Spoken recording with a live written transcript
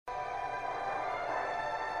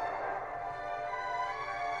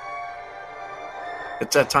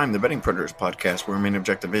It's that time, the Betting Predators podcast, where our main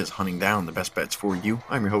objective is hunting down the best bets for you.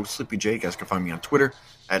 I'm your host, Sleepy J. You guys can find me on Twitter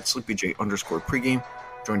at SleepyJ_pregame.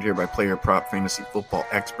 Joined here by player prop fantasy football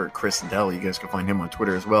expert Chris Dell. You guys can find him on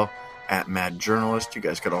Twitter as well at Mad Journalist. You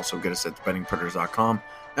guys could also get us at bettingpredators.com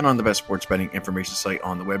and on the best sports betting information site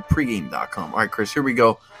on the web, pregame.com. All right, Chris, here we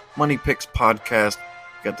go. Money Picks podcast.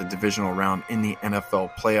 We got the divisional round in the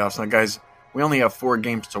NFL playoffs. Now, guys, we only have 4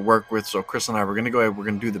 games to work with, so Chris and I, we're going to go ahead. We're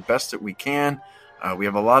going to do the best that we can. We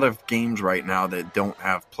have a lot of games right now that don't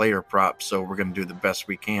have player props, so we're going to do the best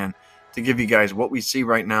we can to give you guys what we see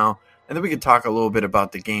right now. And then we can talk a little bit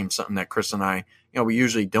about the game, something that Chris and I, we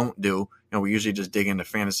usually don't do. We usually just dig into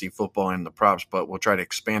fantasy football and the props, but we'll try to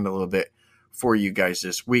expand a little bit for you guys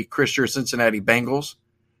this week. Chris, your Cincinnati Bengals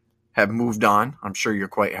have moved on. I'm sure you're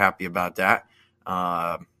quite happy about that.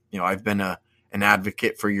 I've been an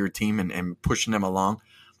advocate for your team and pushing them along.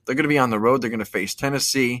 They're going to be on the road. They're going to face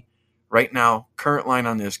Tennessee. Right now, current line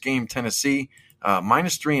on this game, Tennessee,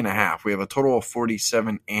 minus 3.5. We have a total of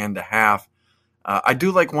 47.5. I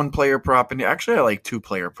do like one player prop, and actually I like 2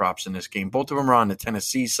 player props in this game. Both of them are on the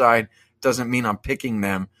Tennessee side. Doesn't mean I'm picking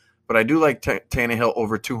them, but I do like Tannehill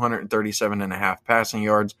over 237.5 passing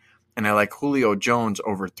yards, and I like Julio Jones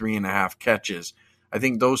over 3.5 catches. I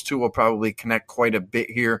think those two will probably connect quite a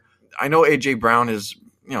bit here. I know A.J. Brown is,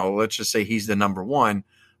 let's just say he's the number one,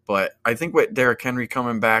 but I think with Derrick Henry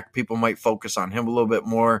coming back, people might focus on him a little bit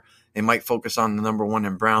more. They might focus on the number one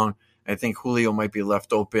in Brown. I think Julio might be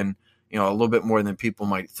left open, a little bit more than people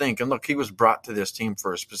might think. And look, he was brought to this team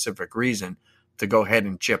for a specific reason, to go ahead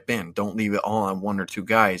and chip in. Don't leave it all on 1 or 2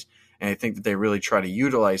 guys. And I think that they really try to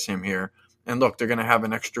utilize him here. And look, they're going to have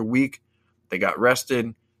an extra week. They got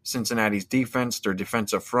rested. Cincinnati's defense, their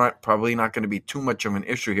defensive front, probably not going to be too much of an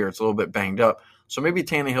issue here. It's a little bit banged up. So maybe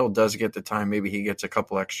Tannehill does get the time. Maybe he gets a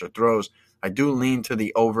couple extra throws. I do lean to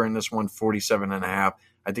the over in this one, 47.5.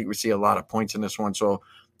 I think we see a lot of points in this one. So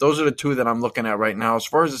those are the 2 that I'm looking at right now. As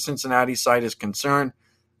far as the Cincinnati side is concerned,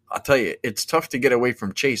 I'll tell you, it's tough to get away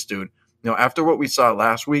from Chase, dude. After what we saw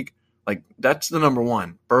last week, that's the number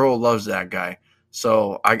one. Burrow loves that guy.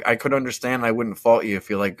 So I could understand. I wouldn't fault you if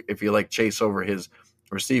you like Chase over his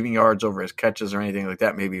receiving yards, over his catches or anything like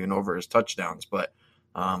that, maybe even over his touchdowns. But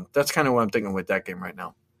that's kind of what I'm thinking with that game right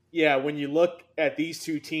now. Yeah, when you look at these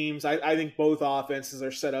 2 teams, I think both offenses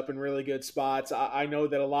are set up in really good spots. I know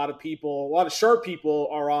that a lot of sharp people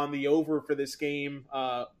are on the over for this game,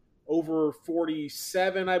 over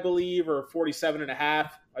 47, I believe, or 47.5.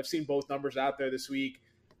 I've seen both numbers out there this week,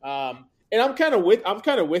 and I'm kind of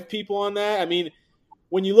with people on that. I mean,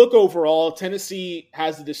 when you look overall, Tennessee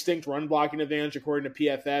has a distinct run blocking advantage according to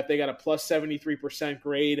PFF. They got a plus 73%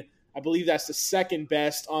 grade. I believe that's the second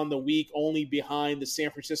best on the week, only behind the San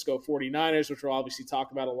Francisco 49ers, which we'll obviously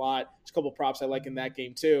talk about a lot. There's a couple of props I like in that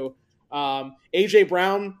game too. A.J.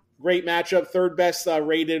 Brown, great matchup, third best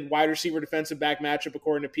rated wide receiver defensive back matchup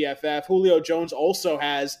according to PFF. Julio Jones also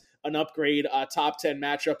has an upgrade top 10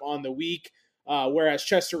 matchup on the week, whereas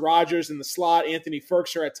Chester Rogers in the slot, Anthony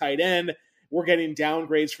Firkser at tight end, we're getting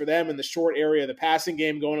downgrades for them in the short area of the passing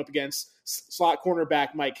game going up against slot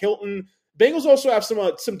cornerback Mike Hilton. Bengals also have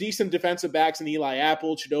some decent defensive backs in Eli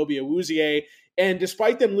Apple, Chidobe Awuzie, and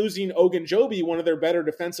despite them losing Ogunjobi, one of their better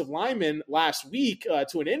defensive linemen last week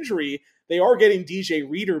to an injury, they are getting DJ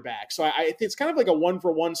Reader back. So I think it's kind of like a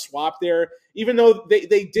 1-for-1 swap there, even though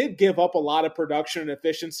they did give up a lot of production and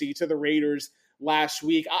efficiency to the Raiders last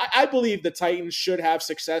week. I believe the Titans should have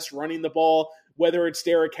success running the ball, whether it's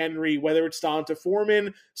Derrick Henry, whether it's D'Onta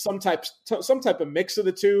Foreman, some type of mix of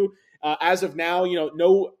the 2. As of now,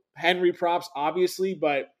 no Henry props, obviously,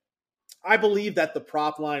 but I believe that the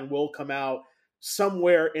prop line will come out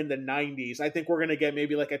somewhere in the 90s. I think we're going to get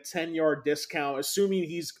maybe like a 10-yard discount, assuming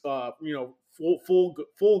he's full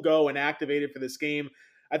go and activated for this game.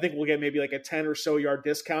 I think we'll get maybe like a 10 or so yard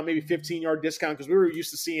discount, maybe 15-yard discount, because we were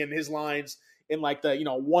used to seeing his lines in like the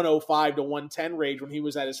 105 to 110 range when he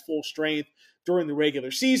was at his full strength during the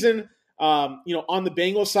regular season. On the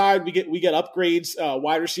Bengals side, we get upgrades,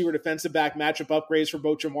 wide receiver defensive back matchup upgrades for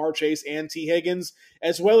both Jamar Chase and T. Higgins,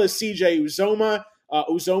 as well as CJ Uzomah.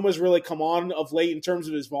 Uzoma's really come on of late in terms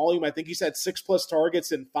of his volume. I think he's had 6+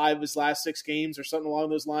 targets in 5 of his last 6 games or something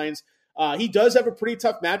along those lines. He does have a pretty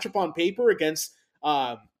tough matchup on paper against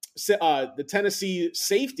the Tennessee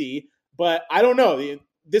safety, but I don't know.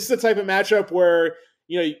 This is the type of matchup where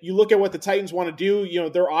you look at what the Titans want to do,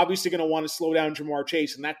 they're obviously going to want to slow down Jamar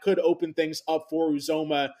Chase, and that could open things up for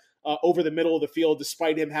Uzomah over the middle of the field,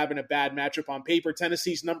 despite him having a bad matchup on paper.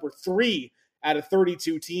 Tennessee's number 3 out of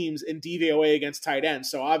 32 teams in DVOA against tight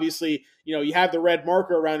ends. So obviously, you have the red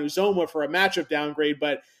marker around Uzomah for a matchup downgrade,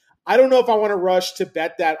 but I don't know if I want to rush to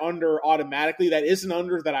bet that under automatically. That is an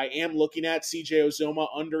under that I am looking at. CJ Uzomah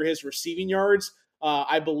under his receiving yards.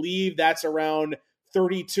 I believe that's around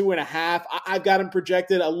 32 and a half. I've got him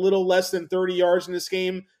projected a little less than 30 yards in this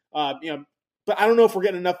game. But I don't know if we're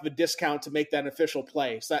getting enough of a discount to make that an official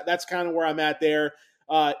play. So that's kind of where I'm at there.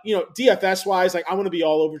 DFS wise, like I want to be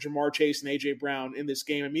all over Jamar Chase and AJ Brown in this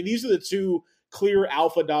game. I mean, these are the two clear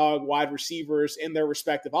alpha dog wide receivers in their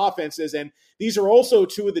respective offenses. And these are also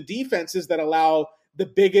two of the defenses that allow the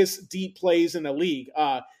biggest deep plays in the league.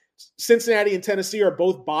 Cincinnati and Tennessee are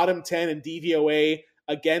both bottom 10 in DVOA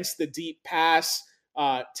against the deep pass.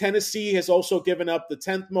 Tennessee has also given up the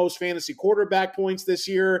 10th most fantasy quarterback points this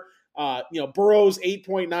year. Burrow's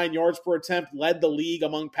 8.9 yards per attempt led the league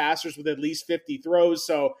among passers with at least 50 throws.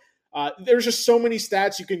 So there's just so many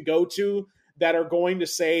stats you can go to that are going to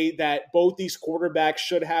say that both these quarterbacks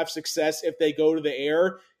should have success if they go to the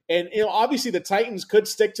air. And obviously the Titans could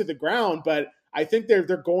stick to the ground, but I think they're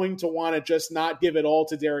going to want to just not give it all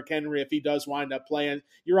to Derrick Henry if he does wind up playing.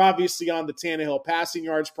 You're obviously on the Tannehill passing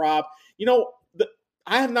yards prop.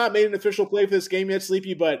 I have not made an official play for this game yet,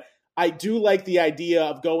 Sleepy, but I do like the idea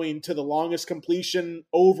of going to the longest completion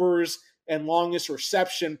overs and longest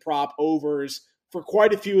reception prop overs for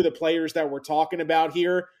quite a few of the players that we're talking about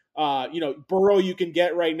here. Burrow you can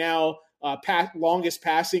get right now, longest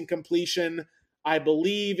passing completion, I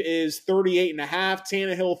believe, is 38 and a half,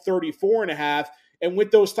 Tannehill 34 and a half. And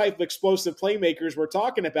with those type of explosive playmakers we're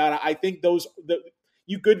talking about, I think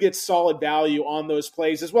you could get solid value on those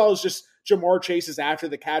plays, as well as just Jamar Chase's after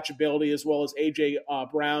the catch ability, as well as AJ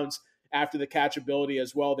Brown's after the catch ability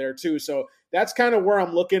as well there too. So that's kind of where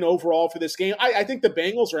I'm looking overall for this game. I think the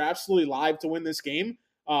Bengals are absolutely live to win this game.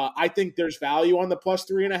 I think there's value on the plus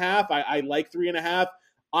 3.5. I like 3.5.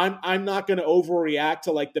 I'm not going to overreact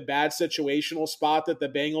to like the bad situational spot that the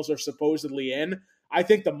Bengals are supposedly in. I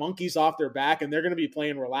think the monkey's off their back and they're going to be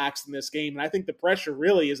playing relaxed in this game. And I think the pressure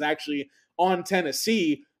really is actually on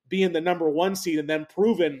Tennessee being the number one seed and then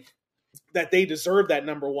proving that they deserve that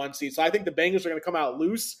number one seed. So I think the Bengals are going to come out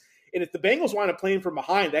loose. And if the Bengals wind up playing from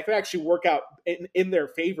behind, that could actually work out in their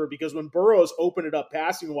favor, because when Burrow's opened it up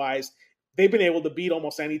passing-wise, they've been able to beat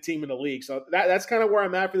almost any team in the league. So that's kind of where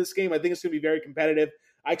I'm at for this game. I think it's going to be very competitive.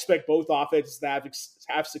 I expect both offenses to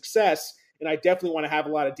have success, and I definitely want to have a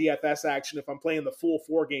lot of DFS action if I'm playing the full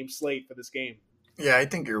 4-game slate for this game. Yeah, I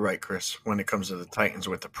think you're right, Chris, when it comes to the Titans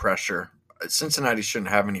with the pressure. Cincinnati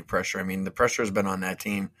shouldn't have any pressure. I mean, the pressure has been on that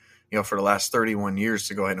team, for the last 31 years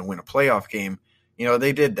to go ahead and win a playoff game.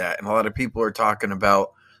 They did that. And a lot of people are talking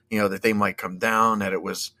about, that they might come down, that it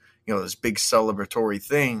was, this big celebratory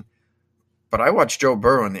thing. But I watched Joe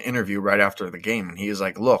Burrow in the interview right after the game, and he is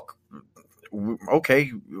like, look,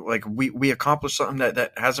 okay, like we accomplished something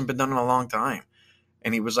that hasn't been done in a long time.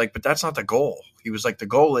 And he was like, but that's not the goal. He was like, the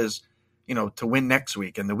goal is, to win next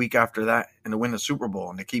week and the week after that and to win the Super Bowl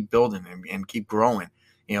and to keep building and keep growing,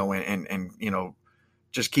 and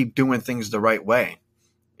just keep doing things the right way.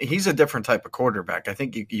 He's a different type of quarterback. I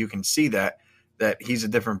think you can see that he's a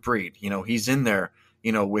different breed. He's in there,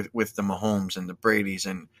 with the Mahomes and the Bradys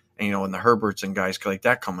and the Herberts and guys like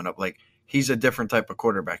that coming up. Like, he's a different type of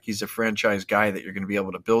quarterback. He's a franchise guy that you're going to be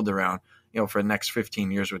able to build around, for the next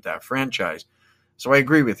 15 years with that franchise. So I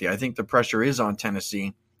agree with you. I think the pressure is on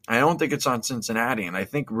Tennessee. I don't think it's on Cincinnati. And I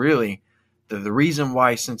think really the reason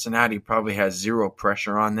why Cincinnati probably has zero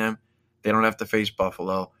pressure on them, they don't have to face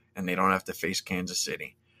Buffalo and they don't have to face Kansas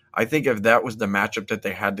City. I think if that was the matchup that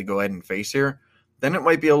they had to go ahead and face here, then it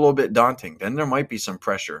might be a little bit daunting. Then there might be some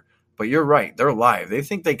pressure. But you're right. They're live. They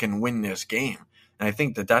think they can win this game. And I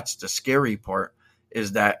think that's the scary part,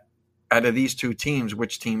 is that out of these two teams,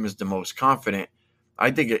 which team is the most confident?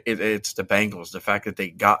 I think it's the Bengals, the fact that they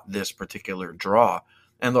got this particular draw.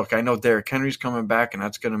 And look, I know Derrick Henry's coming back, and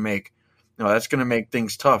that's going to make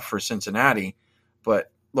things tough for Cincinnati.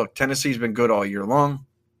 But look, Tennessee's been good all year long.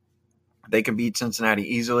 They can beat Cincinnati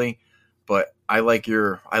easily, but I like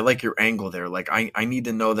your angle there. Like, I need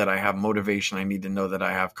to know that I have motivation. I need to know that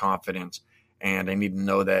I have confidence, and I need to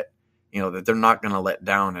know that that they're not going to let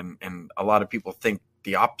down. And a lot of people think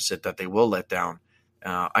the opposite, that they will let down.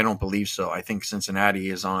 I don't believe so. I think Cincinnati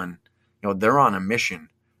is on, they're on a mission.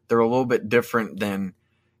 They're a little bit different than,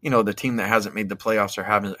 the team that hasn't made the playoffs or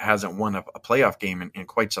hasn't won a playoff game in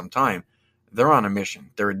quite some time. They're on a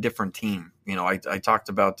mission. They're a different team. I talked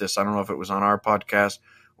about this. I don't know if it was on our podcast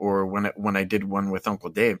or when I did one with Uncle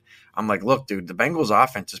Dave. I'm like, look, dude, the Bengals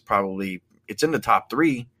offense is it's in the top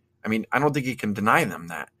 3. I mean, I don't think you can deny them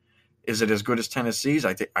that. Is it as good as Tennessee's?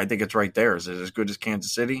 I think it's right there. Is it as good as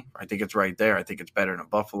Kansas City? I think it's right there. I think it's better than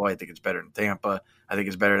Buffalo. I think it's better than Tampa. I think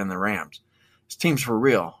it's better than the Rams. this team's for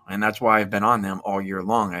real, and that's why I've been on them all year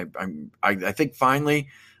long. I think finally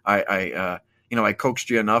I coaxed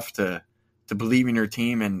you enough to believe in your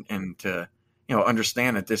team and to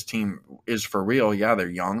understand that this team is for real. Yeah, they're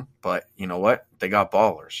young, but you know what? They got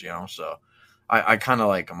ballers. So I kind of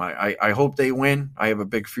like them. I hope they win. I have a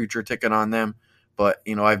big future ticket on them, but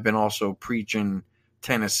I've been also preaching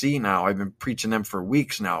Tennessee now. I've been preaching them for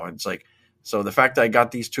weeks now. It's like, so the fact that I got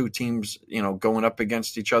these two teams, going up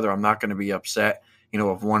against each other, I'm not going to be upset,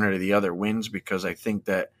 if one or the other wins, because I think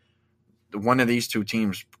that one of these two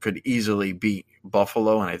teams could easily beat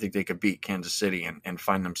Buffalo, and I think they could beat Kansas City and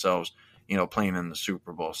find themselves, playing in the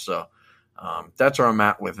Super Bowl. So that's where I'm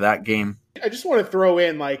at with that game. I just want to throw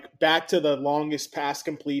in, back to the longest pass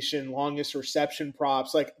completion, longest reception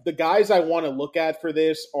props. The guys I want to look at for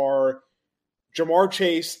this are Ja'Marr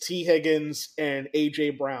Chase, T. Higgins, and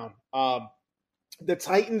A.J. Brown. The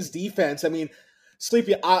Titans defense,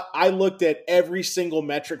 Sleepy, I looked at every single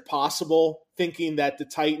metric possible, thinking that the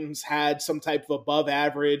Titans had some type of above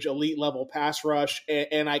average, elite level pass rush,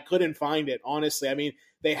 and I couldn't find it, honestly.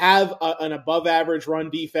 They have an above average run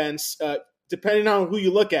defense, depending on who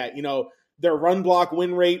you look at. Their run block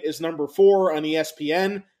win rate is number 4 on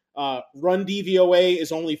ESPN. Run DVOA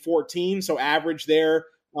is only 14, so average there.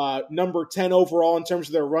 Number 10 overall in terms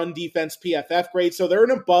of their run defense PFF grade. So they're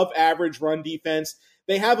an above average run defense.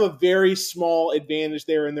 They have a very small advantage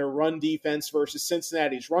there in their run defense versus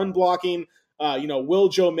Cincinnati's run blocking. Will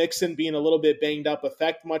Joe Mixon being a little bit banged up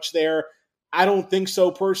affect much there? I don't think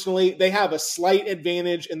so personally. They have a slight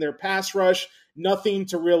advantage in their pass rush. Nothing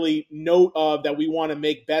to really note of that we want to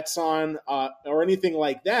make bets on or anything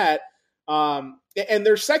like that. And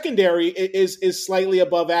their secondary is slightly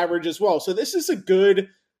above average as well. So this is a good,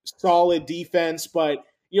 solid defense, but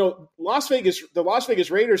the Las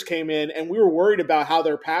Vegas Raiders came in and we were worried about how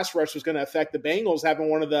their pass rush was going to affect the Bengals, having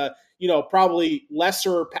one of the probably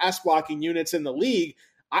lesser pass blocking units in the league.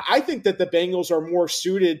 I think that the Bengals are more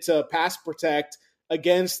suited to pass protect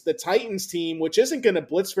against the Titans team, which isn't going to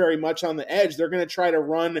blitz very much on the edge. They're going to try to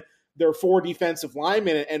run their 4 defensive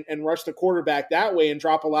linemen and rush the quarterback that way and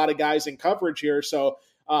drop a lot of guys in coverage here. So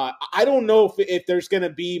I don't know if there's going to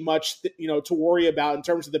be much, to worry about in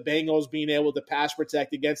terms of the Bengals being able to pass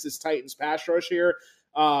protect against this Titans pass rush here.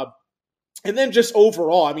 And then just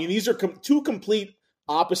overall, these are two complete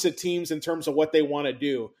opposite teams in terms of what they want to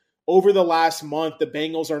do. Over the last month, the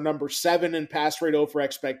Bengals are number 7 in pass rate over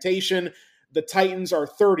expectation. The Titans are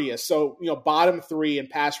 30th. So, bottom 3 in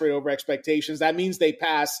pass rate over expectations. That means they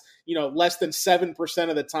pass, less than 7%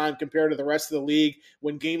 of the time compared to the rest of the league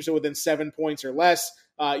when games are within 7 points or less.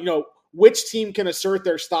 Which team can assert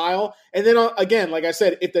their style? And then again, like I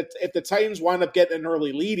said, if the Titans wind up getting an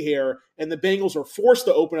early lead here and the Bengals are forced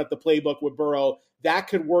to open up the playbook with Burrow, that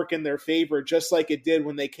could work in their favor, just like it did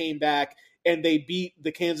when they came back and they beat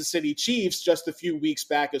the Kansas City Chiefs just a few weeks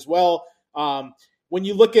back as well. When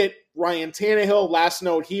you look at Ryan Tannehill, last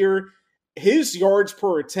note here, his yards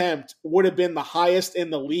per attempt would have been the highest in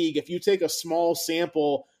the league if you take a small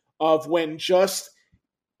sample of when just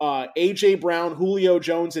A.J. Brown, Julio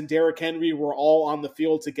Jones, and Derrick Henry were all on the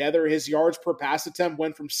field together. His yards per pass attempt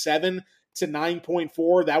went from 7 to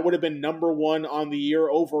 9.4. That would have been number 1 on the year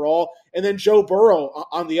overall. And then Joe Burrow,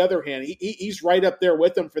 on the other hand, he's right up there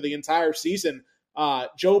with him for the entire season.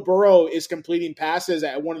 Joe Burrow is completing passes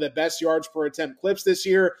at one of the best yards per attempt clips this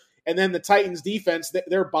year. And then the Titans defense,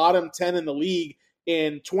 they're bottom 10 in the league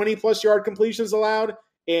in 20-plus yard completions allowed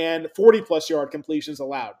and 40-plus yard completions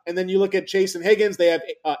allowed. And then you look at Chase and Higgins, they have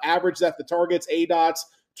average depth of targets, ADOTs,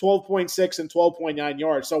 12.6 and 12.9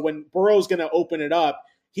 yards. So when Burrow's going to open it up,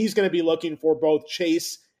 he's going to be looking for both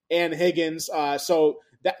Chase and Higgins. So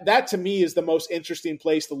that to me is the most interesting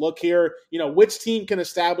place to look here. Which team can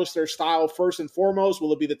establish their style first and foremost?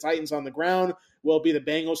 Will it be the Titans on the ground? Will it be the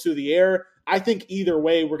Bengals through the air? I think either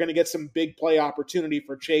way, we're going to get some big play opportunity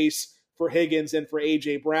for Chase, for Higgins, and for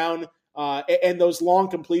A.J. Brown. And those long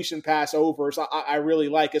completion pass overs, I really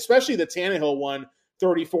like, especially the Tannehill one,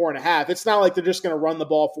 34.5. It's not like they're just going to run the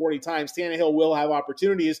ball 40 times. Tannehill will have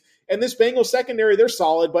opportunities. And this Bengals secondary, they're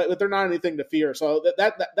solid, but they're not anything to fear. So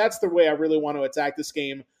that's the way I really want to attack this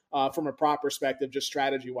game from a prop perspective, just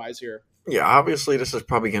strategy-wise here. Yeah, obviously this is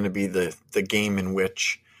probably going to be the game in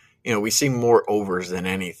which, we see more overs than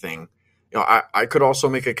anything. I could also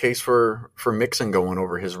make a case for Mixon going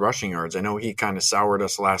over his rushing yards. I know he kind of soured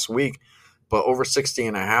us last week, but over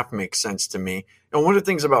 60.5 makes sense to me. And one of the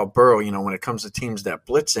things about Burrow, when it comes to teams that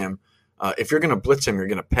blitz him, if you're going to blitz him, you're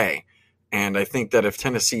going to pay. And I think that if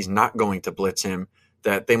Tennessee's not going to blitz him,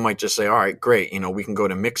 that they might just say, all right, great, we can go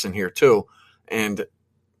to Mixon here too. And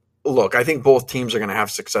Look, I think both teams are going to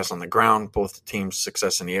have success on the ground, both teams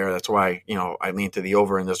success in the air. That's why, I lean to the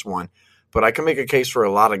over in this one. But I can make a case for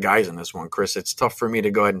a lot of guys in this one, Chris. It's tough for me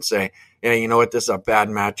to go ahead and say, yeah, you know what, this is a bad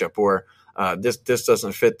matchup, or this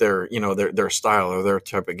doesn't fit their style or their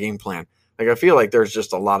type of game plan. Like, I feel like there's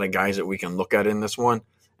just a lot of guys that we can look at in this one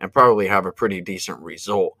and probably have a pretty decent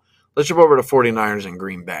result. Let's jump over to 49ers and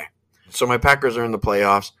Green Bay. So my Packers are in the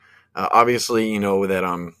playoffs. Obviously,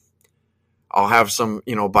 that I'll have some,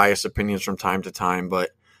 biased opinions from time to time,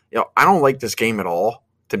 but I don't like this game at all.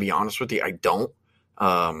 To be honest with you, I don't.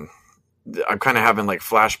 I'm kind of having like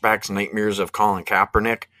flashbacks, nightmares of Colin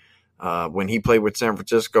Kaepernick when he played with San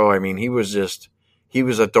Francisco. I mean, he was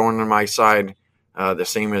a thorn in my side, the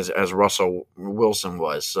same as Russell Wilson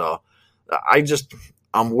was. So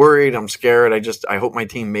I'm worried. I'm scared. I hope my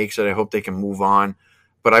team makes it. I hope they can move on.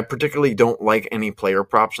 But I particularly don't like any player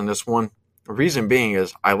props in this one. The reason being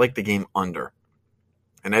is I like the game under.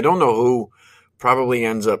 And I don't know who probably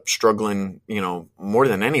ends up struggling, more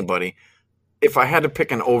than anybody. If I had to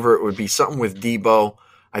pick an over, it would be something with Debo.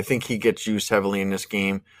 I think he gets used heavily in this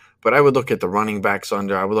game. But I would look at the running backs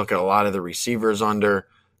under. I would look at a lot of the receivers under,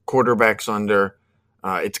 quarterbacks under.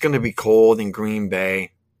 It's going to be cold in Green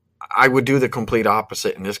Bay. I would do the complete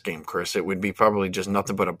opposite in this game, Chris. It would be probably just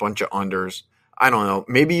nothing but a bunch of unders. I don't know.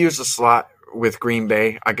 Maybe use the slot with Green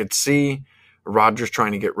Bay. I could see Rodgers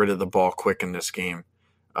trying to get rid of the ball quick in this game.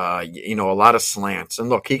 A lot of slants. And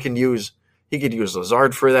look, he could use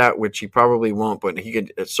Lazard for that, which he probably won't, but he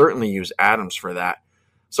could certainly use Adams for that.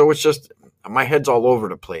 So it's just, my head's all over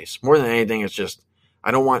the place. More than anything, it's just,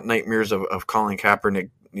 I don't want nightmares of Colin Kaepernick,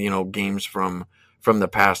 games from the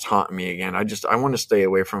past haunting me again. I want to stay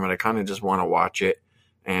away from it. I kind of just want to watch it.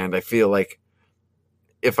 And I feel like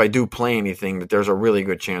if I do play anything, that there's a really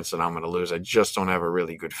good chance that I'm going to lose. I just don't have a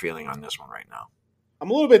really good feeling on this one right now.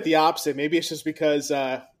 I'm a little bit the opposite. Maybe it's just because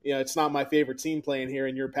it's not my favorite team playing here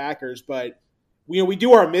in your Packers, but we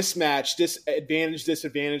do our mismatch,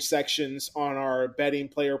 disadvantage sections on our betting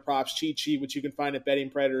player props cheat sheet, which you can find at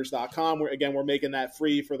bettingpredators.com. We're making that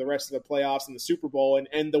free for the rest of the playoffs and the Super Bowl.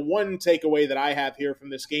 And the one takeaway that I have here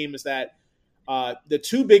from this game is that the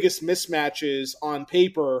two biggest mismatches on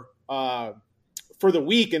paper for the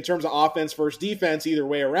week in terms of offense versus defense, either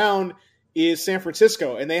way around, is San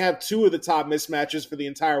Francisco. And they have two of the top mismatches for the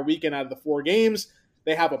entire weekend out of the 4 games.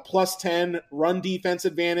 They have a plus 10 run defense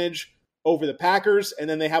advantage over the Packers, and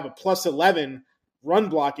then they have a plus 11 run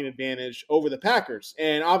blocking advantage over the Packers.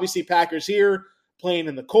 And obviously Packers here playing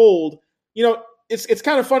in the cold. It's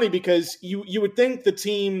kind of funny because you would think the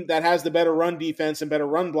team that has the better run defense and better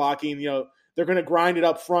run blocking, they're going to grind it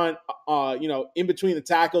up front, in between the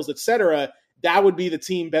tackles, etc. That would be the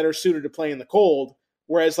team better suited to play in the cold.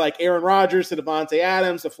 Whereas like Aaron Rodgers to Devontae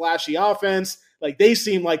Adams, the flashy offense, like they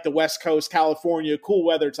seem like the West Coast, California, cool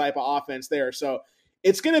weather type of offense there. So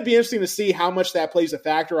it's going to be interesting to see how much that plays a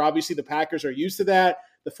factor. Obviously, the Packers are used to that.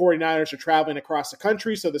 The 49ers are traveling across the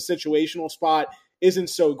country, so the situational spot isn't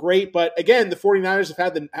so great. But again, the 49ers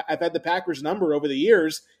have had the Packers number over the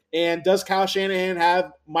years. And does Kyle Shanahan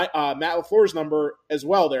have Matt LaFleur's number as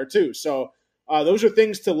well there too? So those are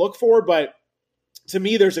things to look for. But to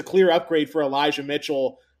me, there's a clear upgrade for Elijah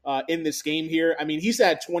Mitchell in this game here. I mean, he's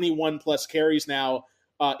had 21 plus carries now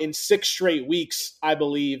in 6 straight weeks, I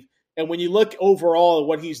believe. And when you look overall at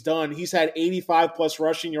what he's done, he's had 85 plus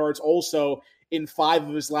rushing yards also in 5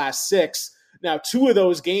 of his last 6. Now, 2 of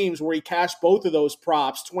those games where he cashed both of those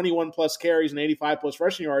props, 21 plus carries and 85 plus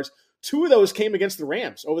rushing yards, 2 of those came against the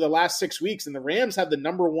Rams over the last 6 weeks. And the Rams have the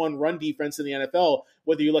number 1 run defense in the NFL,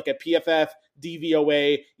 whether you look at PFF,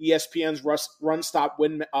 DVOA, ESPN's run stop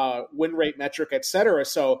win rate metric, etc.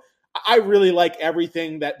 So I really like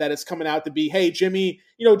everything that it's coming out to be. Hey, Jimmy,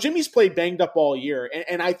 Jimmy's played banged up all year.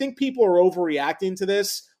 And I think people are overreacting to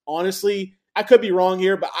this. Honestly, I could be wrong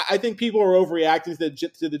here, but I think people are overreacting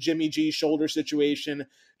to the Jimmy G shoulder situation,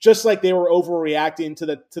 just like they were overreacting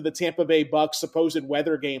to the Tampa Bay Bucks supposed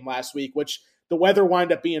weather game last week, which the weather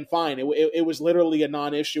wound up being fine. It was literally a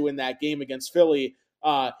non-issue in that game against Philly.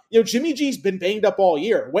 Jimmy G's been banged up all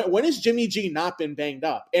year. When has Jimmy G not been banged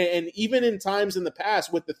up? And even in times in the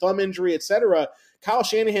past with the thumb injury, etc., Kyle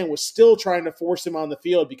Shanahan was still trying to force him on the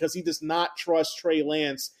field because he does not trust Trey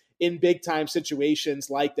Lance in big-time situations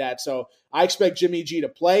like that. So I expect Jimmy G to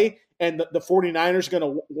play, and the 49ers are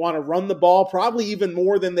going to want to run the ball probably even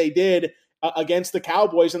more than they did against the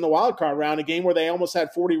Cowboys in the wildcard round, a game where they almost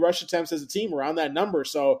had 40 rush attempts as a team around that number.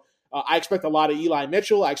 So I expect a lot of Eli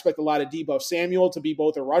Mitchell. I expect a lot of Deebo Samuel to be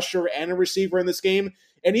both a rusher and a receiver in this game.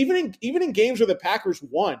 And even in games where the Packers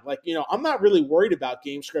won, I'm not really worried about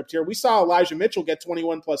game script here. We saw Elijah Mitchell get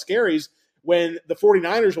 21 plus carries, when the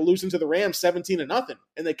 49ers were losing to the Rams 17-0,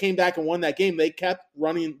 and they came back and won that game. They kept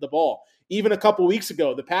running the ball. Even a couple weeks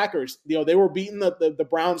ago, the Packers, they were beating the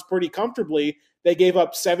Browns pretty comfortably. They gave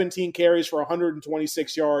up 17 carries for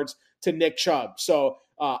 126 yards to Nick Chubb. So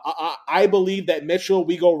I believe that Mitchell,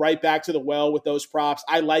 we go right back to the well with those props.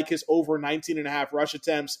 I like his over 19.5 rush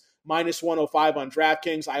attempts, minus 105 on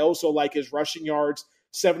DraftKings. I also like his rushing yards,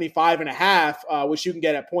 75.5, which you can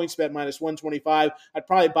get at PointsBet minus 125. I'd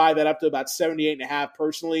probably buy that up to about 78.5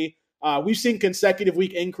 personally. We've seen consecutive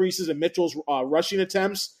week increases in Mitchell's rushing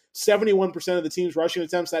attempts. 71% of the team's rushing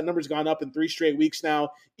attempts. That number's gone up in 3 straight weeks now,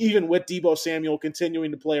 even with Deebo Samuel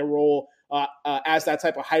continuing to play a role as that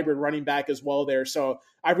type of hybrid running back as well there. So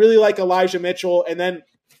I really like Elijah Mitchell. And then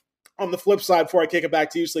on the flip side, before I kick it back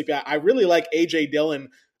to you, Sleepy, I really like A.J. Dillon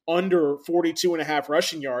under 42.5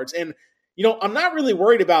 rushing yards. And, I'm not really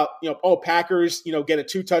worried about, Packers, get a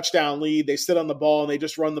 2-touchdown lead. They sit on the ball and they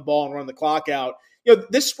just run the ball and run the clock out.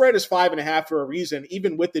 This spread is 5.5 for a reason,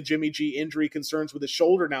 even with the Jimmy G injury concerns with his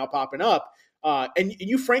shoulder now popping up. And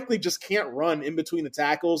you frankly just can't run in between the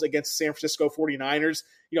tackles against the San Francisco 49ers.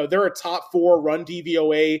 They're a top 4 run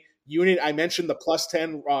DVOA unit. I mentioned the plus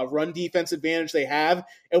 10 run defense advantage they have.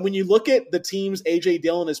 And when you look at the teams A.J.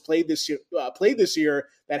 Dillon has played this year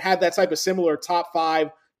that had that type of similar top 5,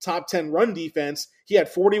 top 10 run defense, he had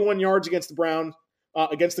 41 yards against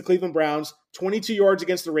the Cleveland Browns, 22 yards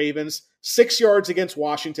against the Ravens, 6 yards against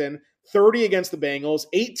Washington, 30 against the Bengals,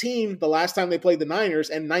 18 the last time they played the Niners,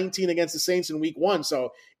 and 19 against the Saints in week 1.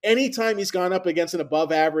 So anytime he's gone up against an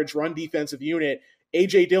above-average run defensive unit,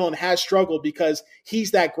 A.J. Dillon has struggled because he's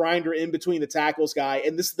that grinder in between the tackles guy,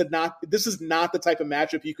 and this is not the type of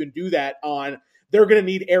matchup you can do that on. They're going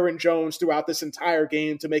to need Aaron Jones throughout this entire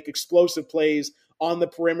game to make explosive plays on the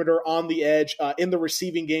perimeter, on the edge, in the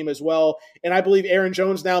receiving game as well. And I believe Aaron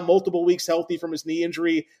Jones now multiple weeks healthy from his knee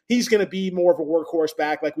injury. He's going to be more of a workhorse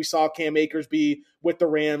back like we saw Cam Akers be with the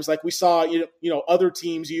Rams, like we saw other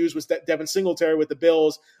teams use with Devin Singletary with the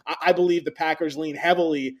Bills. I believe the Packers lean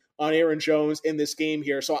heavily on Aaron Jones in this game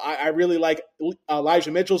here. So I really like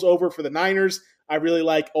Elijah Mitchell's over for the Niners. I really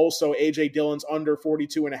like also A.J. Dillon's under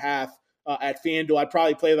 42.5 at FanDuel. I'd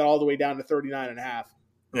probably play that all the way down to 39.5.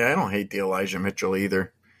 Yeah, I don't hate the Elijah Mitchell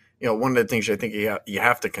either. One of the things I think you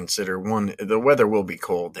have to consider, one, the weather will be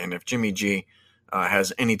cold, and if Jimmy G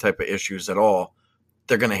has any type of issues at all,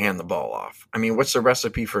 they're going to hand the ball off. I mean, what's the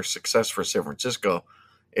recipe for success for San Francisco?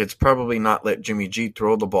 It's probably not let Jimmy G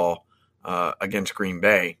throw the ball against Green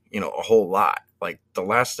Bay, a whole lot. Like, the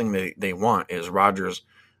last thing they want is Rodgers,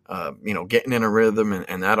 getting in a rhythm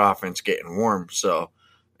and that offense getting warm. So,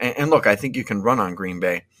 and look, I think you can run on Green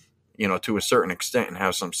Bay, to a certain extent and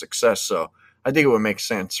have some success. So I think it would make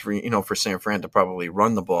sense for San Fran to probably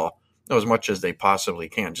run the ball as much as they possibly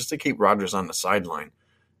can, just to keep Rodgers on the sideline.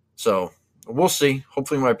 So we'll see.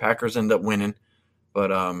 Hopefully my Packers end up winning,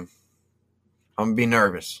 but I'm going to be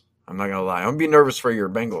nervous. I'm not going to lie. I'm going to be nervous for your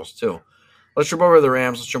Bengals too. Let's jump over to the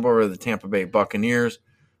Rams. Let's jump over to the Tampa Bay Buccaneers.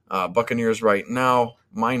 Buccaneers right now,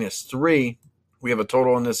 -3. We have a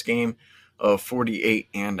total in this game of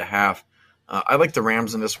 48.5. I like the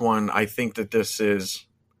Rams in this one. I think that this is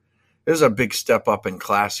a big step up in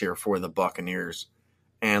class here for the Buccaneers.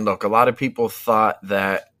 And look, a lot of people thought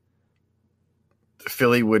that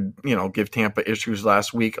Philly would, give Tampa issues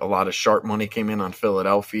last week. A lot of sharp money came in on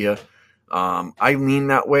Philadelphia. I lean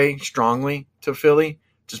that way strongly to Philly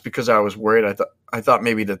just because I was worried. I thought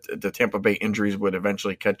maybe that the Tampa Bay injuries would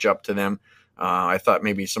eventually catch up to them. I thought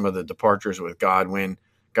maybe some of the departures with Godwin,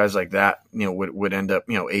 guys like that, would end up,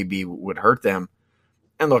 AB would hurt them.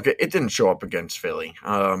 And look, it didn't show up against Philly.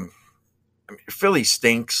 Philly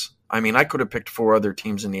stinks. I mean, I could have picked 4 other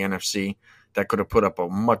teams in the NFC that could have put up a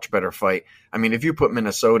much better fight. I mean, if you put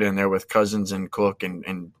Minnesota in there with Cousins and Cook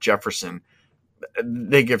and Jefferson,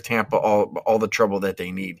 they give Tampa all the trouble that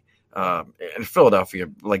they need. And Philadelphia,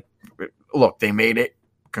 look, they made it.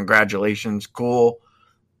 Congratulations, cool.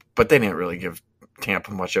 But they didn't really give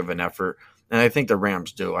Tampa much of an effort. And I think the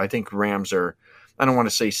Rams do. I think Rams are, I don't want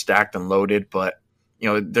to say stacked and loaded, but,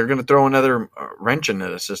 they're going to throw another wrench into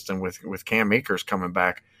the system with Cam Akers coming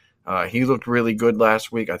back. He looked really good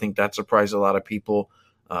last week. I think that surprised a lot of people.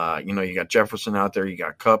 You got Jefferson out there. You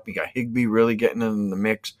got Kupp. You got Higbee really getting in the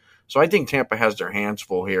mix. So I think Tampa has their hands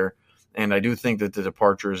full here. And I do think that the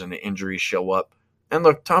departures and the injuries show up. And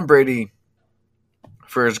look, Tom Brady,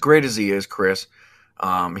 for as great as he is, Chris,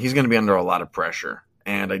 he's going to be under a lot of pressure.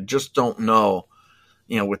 And I just don't know,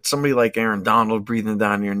 with somebody like Aaron Donald breathing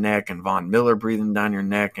down your neck and Von Miller breathing down your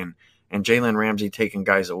neck and Jalen Ramsey taking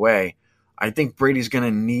guys away, I think Brady's going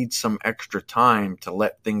to need some extra time to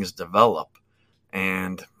let things develop.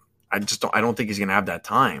 And I don't think he's going to have that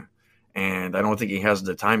time. and I don't think he has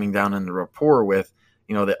the timing down and the rapport with,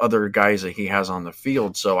 the other guys that he has on the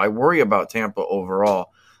field. So I worry about Tampa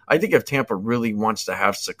overall. I think if Tampa really wants to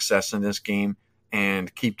have success in this game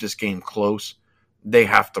and keep this game close, they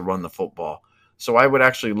have to run the football. So I would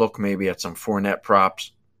actually look maybe at some Fournette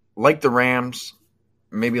props. Like the Rams,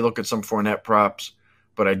 maybe look at some Fournette props,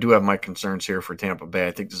 but I do have my concerns here for Tampa Bay.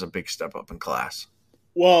 I think there's a big step up in class.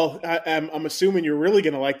 Well, I'm assuming you're really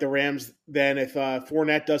going to like the Rams then if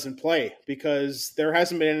Fournette doesn't play, because there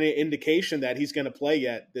hasn't been any indication that he's going to play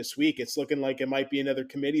yet this week. It's looking like it might be another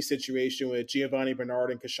committee situation with Giovanni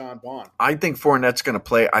Bernard and Keyshawn Vaughn. I think Fournette's going to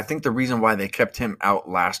play. I think the reason why they kept him out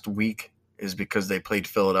last week is because they played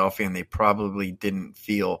Philadelphia and they probably didn't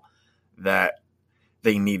feel that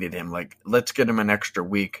they needed him. Like, let's get him an extra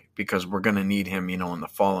week because we're going to need him, in the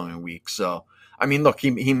following week. So, I mean, look,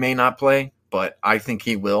 he may not play, but I think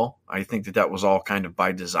he will. I think that was all kind of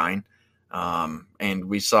by design. And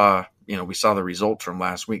we saw the results from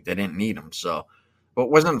last week. They didn't need him. So, but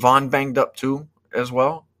wasn't Vaughn banged up too as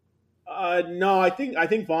well? No, I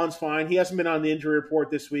think Vaughn's fine. He hasn't been on the injury report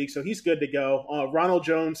this week, so he's good to go. Ronald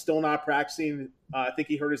Jones still not practicing. I think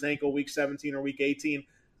he hurt his ankle week 17 or week 18.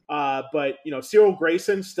 But Cyril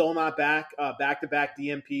Grayson still not back. Back-to-back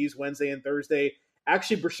DNPs Wednesday and Thursday.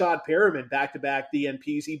 Actually, Brashad Perriman back-to-back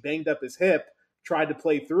DNPs. He banged up his hip, tried to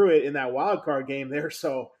play through it in that wild card game there.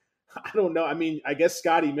 So I don't know. I mean, I guess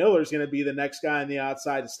Scotty Miller is going to be the next guy on the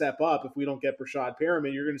outside to step up if we don't get Brashad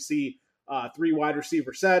Perriman. You're going to see 3 wide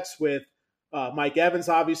receiver sets with Mike Evans.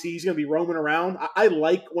 Obviously, he's going to be roaming around. I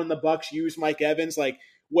like when the Bucs use Mike Evans. Like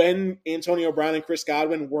when Antonio Brown and Chris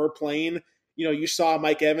Godwin were playing, you saw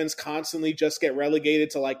Mike Evans constantly just get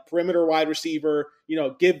relegated to like perimeter wide receiver,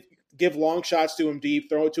 give long shots to him deep,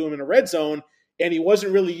 throw it to him in a red zone. And he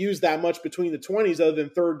wasn't really used that much between the 20s other than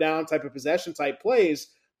third down type of possession type plays.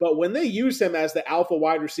 But when they use him as the alpha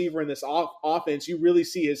wide receiver in this offense, you really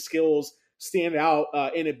see his skills stand out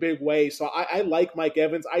in a big way. So I like Mike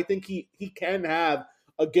Evans. I think he can have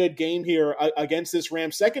a good game here against this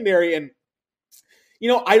Rams secondary. And,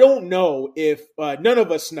 I don't know if none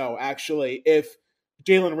of us know actually if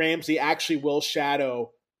Jalen Ramsey actually will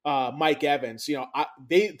shadow Mike Evans.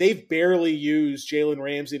 They've barely used Jalen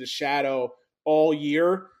Ramsey to shadow all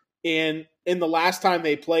year. And in the last time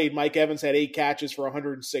they played, Mike Evans had 8 catches for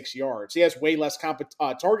 106 yards. He has way less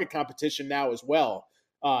target competition now as well.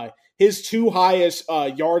 His 2 highest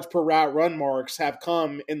yards per route run marks have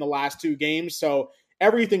come in the last 2 games. So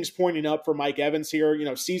everything's pointing up for Mike Evans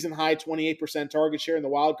here. Season high 28% target share in the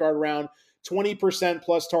wild card round, 20%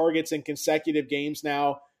 plus targets in consecutive games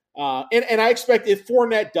now. And I expect if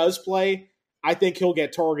Fournette does play, I think he'll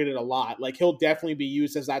get targeted a lot. Like he'll definitely be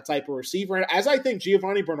used as that type of receiver. And as I think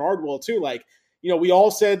Giovanni Bernard will too. Like, we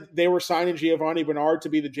all said they were signing Giovanni Bernard to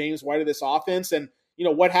be the James White of this offense. And,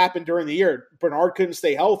 what happened during the year? Bernard couldn't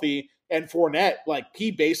stay healthy. And Fournette, like he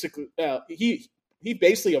basically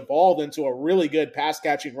evolved into a really good pass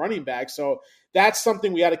catching running back. So that's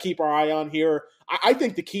something we got to keep our eye on here. I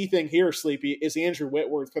think the key thing here, Sleepy, is Andrew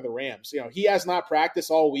Whitworth for the Rams. He has not practiced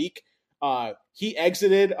all week. He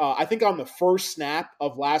exited, I think, on the first snap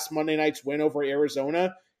of last Monday night's win over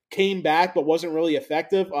Arizona, came back but wasn't really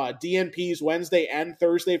effective. DNPs Wednesday and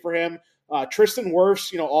Thursday for him. Tristan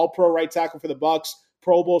Wirfs, all-pro right tackle for the Bucs.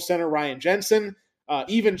 Pro Bowl center Ryan Jensen.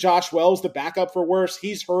 Even Josh Wells, the backup for Wirfs,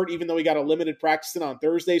 he's hurt even though he got a limited practice in on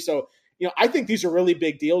Thursday. So, I think these are really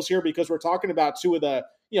big deals here because we're talking about two of the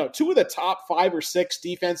top 5 or 6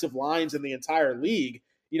 defensive lines in the entire league.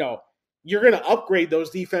 You're going to upgrade those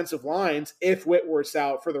defensive lines if Whitworth's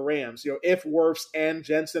out for the Rams, if Wirfs and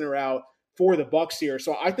Jensen are out for the Bucs here.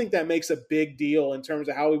 So I think that makes a big deal in terms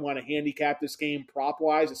of how we want to handicap this game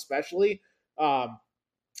prop-wise, especially.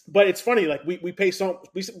 But it's funny, like we pay so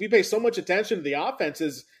much attention to the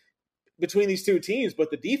offenses between these two teams,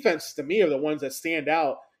 but the defenses to me are the ones that stand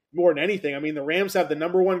out more than anything. I mean, the Rams have the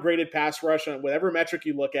number 1 graded pass rush on whatever metric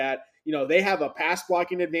you look at. They have a pass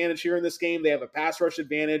blocking advantage here in this game. They have a pass rush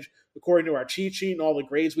advantage according to our cheat sheet and all the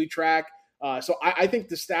grades we track. So I think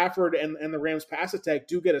the Stafford and the Rams pass attack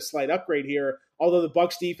do get a slight upgrade here, although the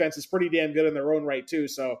Bucs defense is pretty damn good in their own right too.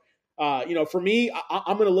 So, for me,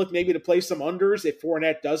 I'm going to look maybe to play some unders if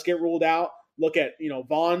Fournette does get ruled out. Look at,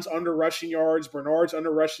 Vaughn's under rushing yards, Bernard's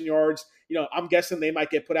under rushing yards. I'm guessing they might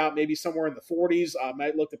get put out maybe somewhere in the 40s.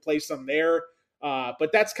 Might look to play some there.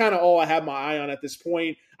 But that's kind of all I have my eye on at this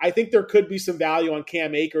point. I think there could be some value on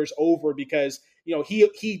Cam Akers over because,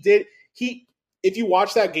 if you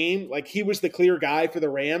watch that game, like he was the clear guy for the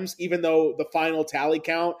Rams, even though the final tally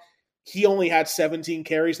count, he only had 17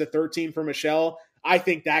 carries to 13 for Michelle. I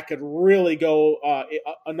think that could really go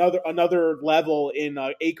another level in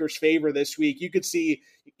Akers' favor this week. You could see,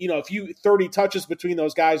 if you 30 touches between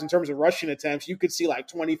those guys in terms of rushing attempts, you could see like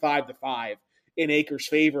 25-5 in Akers'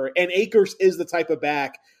 favor. And Akers is the type of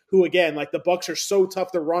back who, again, like the Bucs are so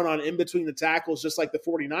tough to run on in between the tackles, just like the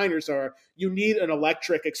 49ers are. You need an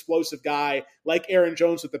electric, explosive guy like Aaron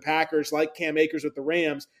Jones with the Packers, like Cam Akers with the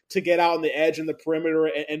Rams, to get out on the edge and the perimeter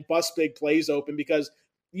and bust big plays open, because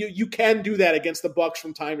you can do that against the Bucs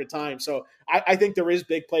from time to time. So I think there is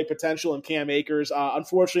big play potential in Cam Akers.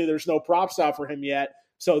 Unfortunately, there's no props out for him yet.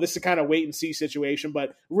 So this is a kind of wait and see situation,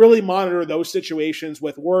 but really monitor those situations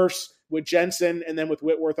with Wirfs, with Jensen, and then with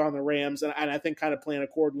Whitworth on the Rams. And I think kind of plan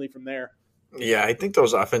accordingly from there. Yeah, I think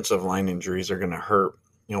those offensive line injuries are going to hurt,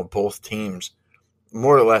 both teams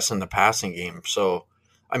more or less in the passing game. So,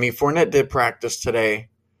 I mean, Fournette did practice today.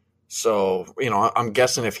 So, I'm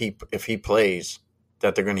guessing if he plays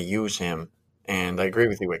that they're going to use him. And I agree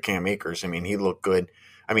with you with Cam Akers. I mean, he looked good.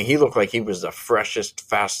 I mean, he looked like he was the freshest,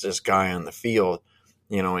 fastest guy on the field.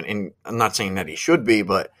 And I'm not saying that he should be,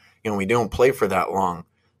 but, we don't play for that long.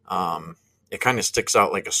 It kind of sticks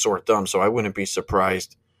out like a sore thumb. So I wouldn't be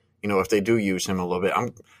surprised, if they do use him a little bit.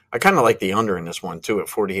 I kind of like the under in this one too at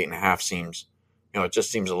 48.5 seems, it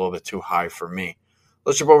just seems a little bit too high for me.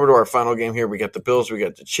 Let's jump over to our final game here. We got the Bills, we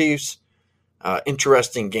got the Chiefs.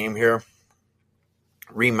 Interesting game here.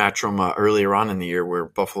 Rematch from earlier on in the year where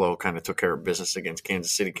Buffalo kind of took care of business against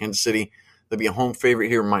Kansas City. Kansas City, they'll be a home favorite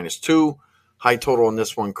here, -2. High total in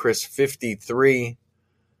this one, Chris, 53.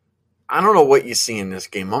 I don't know what you see in this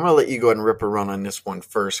game. I'm going to let you go ahead and rip a run on this one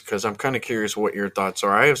first because I'm kind of curious what your thoughts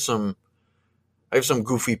are. I have some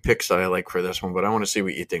goofy picks that I like for this one, but I want to see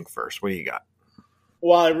what you think first. What do you got?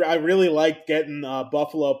 Well, I really liked getting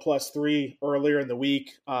Buffalo +3 earlier in the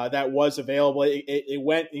week. That was available. It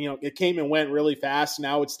went, it came and went really fast.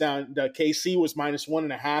 Now it's down. The KC was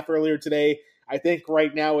 -1.5 earlier today. I think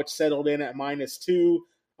right now it's settled in at -2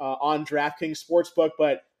 on DraftKings Sportsbook.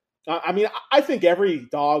 But I mean, I think every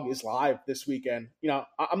dog is live this weekend.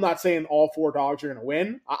 I'm not saying all 4 dogs are going to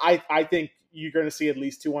win. I think you're going to see at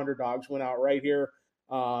least 200 dogs win out right here.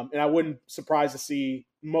 And I wouldn't surprise to see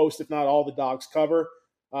most, if not all, the dogs cover.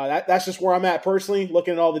 That's just where I'm at personally,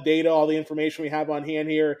 looking at all the data, all the information we have on hand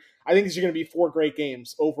here. I think these are going to be 4 great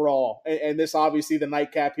games overall. And this, obviously, the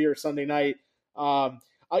nightcap here Sunday night.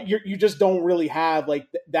 You just don't really have like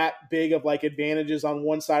that big of like advantages on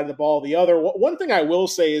one side of the ball or the other. One thing I will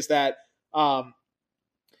say is that, the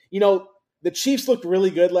Chiefs looked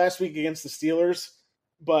really good last week against the Steelers,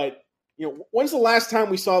 but when's the last time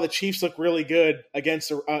we saw the Chiefs look really good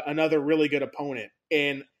against another really good opponent?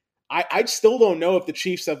 And I still don't know if the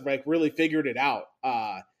Chiefs have like really figured it out.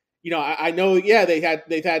 I know,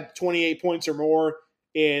 they've had 28 points or more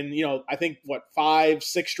in, I think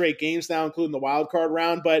 5-6 straight games now, including the wild card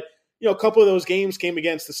round. But, a couple of those games came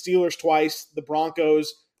against the Steelers twice, the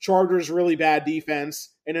Broncos, Chargers, really bad defense,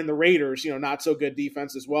 and then the Raiders, not so good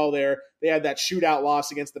defense as well there. They had that shootout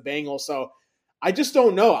loss against the Bengals. So I just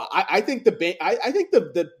don't know. I think the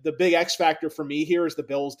big X factor for me here is the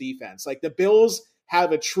Bills defense. Like the Bills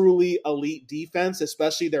have a truly elite defense,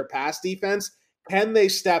 especially their pass defense. Can they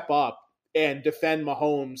step up and defend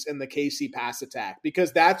Mahomes and the KC pass attack?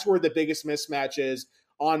 Because that's where the biggest mismatch is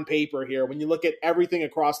on paper here. When you look at everything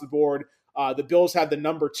across the board, the Bills have the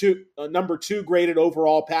number two graded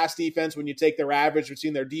overall pass defense when you take their average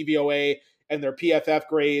between their DVOA and their PFF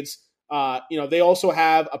grades. They also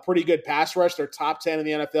have a pretty good pass rush. They're top 10 in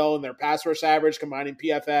the NFL in their pass rush average, combining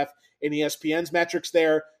PFF and ESPN's metrics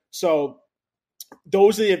there. So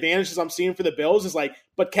those are the advantages I'm seeing for the Bills is like,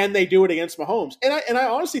 but can they do it against Mahomes? And I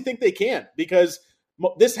honestly think they can, because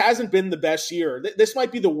this hasn't been the best year. This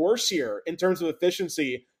might be the worst year in terms of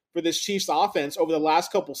efficiency for this Chiefs offense over the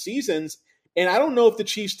last couple seasons. And I don't know if the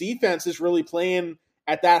Chiefs defense is really playing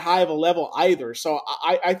at that high of a level either. So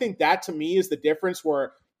I think that to me is the difference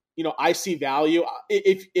where, I see value.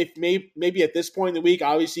 If maybe at this point in the week,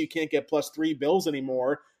 obviously you can't get +3 Bills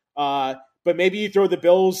anymore. But maybe you throw the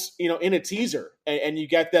Bills, in a teaser and you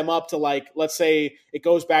get them up to like, let's say it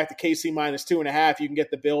goes back to KC -2.5. You can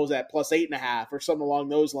get the Bills at +8.5 or something along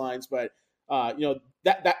those lines. But,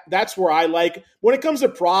 that's where I like when it comes to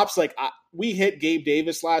props. Like we hit Gabe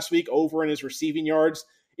Davis last week over in his receiving yards.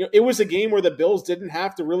 It was a game where the Bills didn't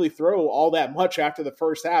have to really throw all that much after the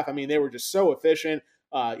first half. I mean, they were just so efficient.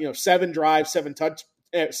 7 drives, 7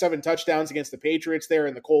 touchdowns against the Patriots there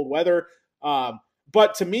in the cold weather.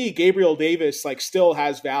 But to me, Gabriel Davis like still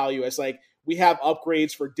has value as like we have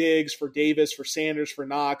upgrades for Diggs, for Davis, for Sanders, for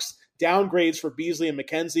Knox, downgrades for Beasley and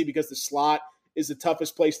McKenzie because the slot is the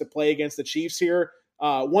toughest place to play against the Chiefs here.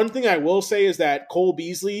 One thing I will say is that Cole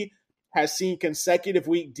Beasley has seen consecutive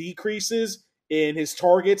week decreases in his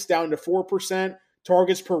targets down to 4%,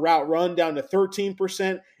 targets per route run down to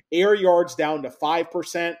 13%, air yards down to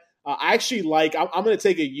 5%. I actually I'm going to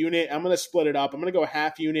take a unit. I'm going to split it up. I'm going to go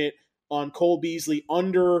half unit on Cole Beasley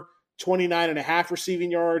under 29.5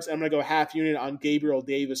 receiving yards. I'm going to go half unit on Gabriel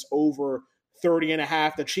Davis over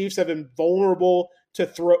 30.5. The Chiefs have been vulnerable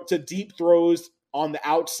to deep throws on the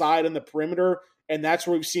outside and the perimeter, and that's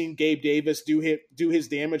where we've seen Gabe Davis do his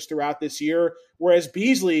damage throughout this year. Whereas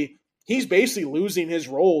Beasley, he's basically losing his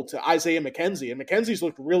role to Isaiah McKenzie, and McKenzie's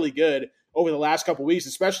looked really good over the last couple of weeks,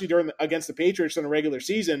 especially against the Patriots in the regular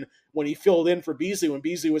season when he filled in for Beasley when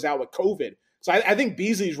Beasley was out with COVID. So I think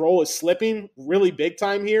Beasley's role is slipping really big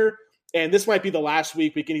time here, and this might be the last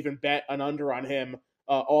week we can even bet an under on him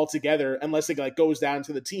altogether, unless it goes down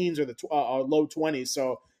to the teens or the low 20s.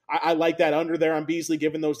 So I like that under there on Beasley,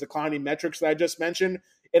 given those declining metrics that I just mentioned.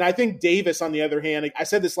 And I think Davis, on the other hand, I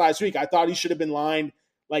said this last week, I thought he should have been lined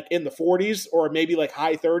in the 40s or maybe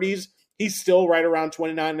high 30s. He's still right around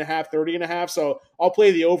 29.5, 30.5. So I'll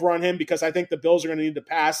play the over on him because I think the Bills are going to need to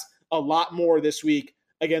pass a lot more this week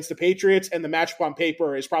against the Patriots, and the matchup on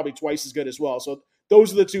paper is probably twice as good as well. So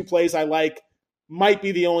those are the two plays I like. Might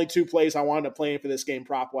be the only two plays I wound up playing for this game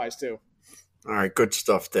prop-wise too. All right, good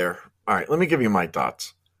stuff there. All right, let me give you my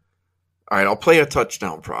thoughts. All right, I'll play a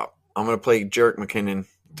touchdown prop. I'm going to play Jerick McKinnon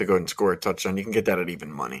to go and score a touchdown. You can get that at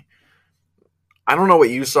even money. I don't know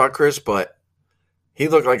what you saw, Chris, but he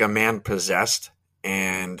looked like a man possessed,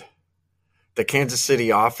 and the Kansas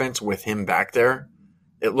City offense with him back there,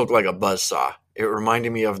 it looked like a buzzsaw. It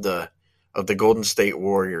reminded me of the Golden State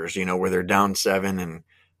Warriors, where they're down 7 and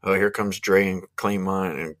here comes Dre and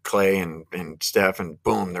Claymont and Clay and Steph, and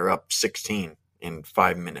boom, they're up 16 in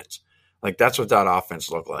 5 minutes. That's what that offense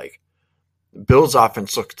looked like. Bills'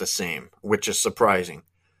 offense looks the same, which is surprising.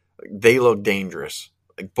 They look dangerous.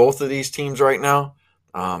 Both of these teams right now,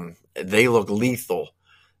 they look lethal.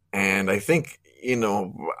 And I think,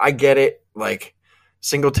 I get it.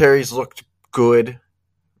 Singletary's looked good.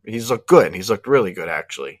 He's looked good. He's looked really good,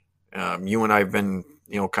 actually. You and I have been,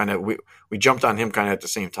 we jumped on him kind of at the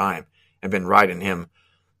same time and been riding him.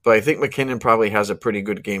 But I think McKinnon probably has a pretty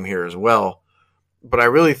good game here as well. But I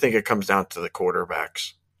really think it comes down to the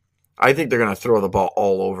quarterbacks. I think they're going to throw the ball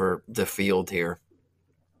all over the field here.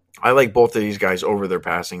 I like both of these guys over their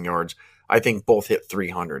passing yards. I think both hit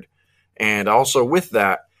 300. And also with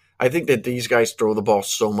that, I think that these guys throw the ball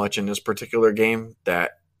so much in this particular game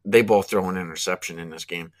that they both throw an interception in this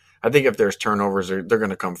game. I think if there's turnovers, they're going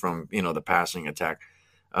to come from, the passing attack.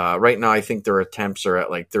 Right now, I think their attempts are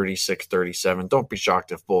at 36, 37. Don't be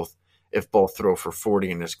shocked if both throw for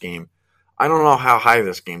 40 in this game. I don't know how high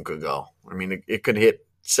this game could go. I mean, it could hit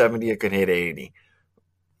 70, it could hit 80.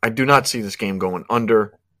 I do not see this game going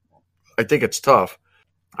under. I think it's tough.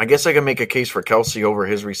 I guess I can make a case for Kelsey over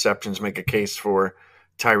his receptions, make a case for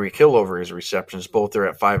Tyreek Hill over his receptions. Both are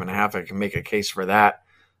at 5.5. I can make a case for that.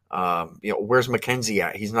 Where's McKenzie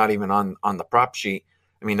at? He's not even on the prop sheet.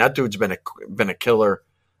 I mean, that dude's been a killer,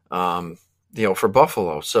 for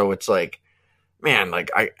Buffalo. So it's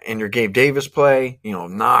and your Gabe Davis play,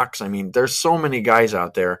 Knox. I mean, there's so many guys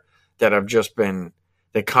out there that have just been,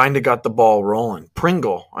 they kind of got the ball rolling.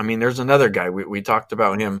 Pringle. I mean, there's another guy. We talked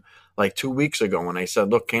about him 2 weeks ago when I said,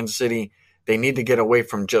 look, Kansas City, they need to get away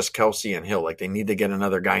from just Kelsey and Hill. They need to get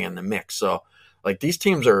another guy in the mix. So, these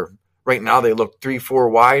teams are, right now, they look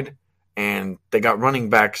 3-4 wide, and they got running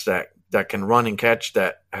backs that can run and catch,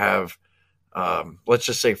 that have, let's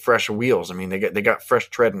just say, fresh wheels. I mean, they got fresh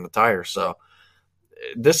tread in the tires. So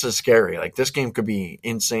this is scary. This game could be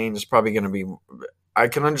insane. It's probably going to be, I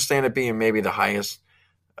can understand it being maybe the highest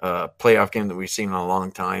playoff game that we've seen in a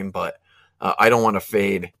long time, but I don't want to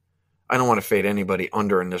fade anybody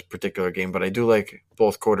under in this particular game, but I do like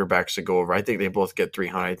both quarterbacks to go over. I think they both get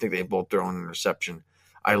 300. I think they both throw an interception.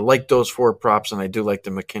 I like those 4 props, and I do like the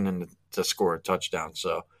McKinnon to score a touchdown.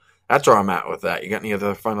 So that's where I'm at with that. You got any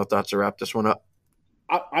other final thoughts to wrap this one up?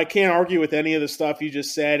 I can't argue with any of the stuff you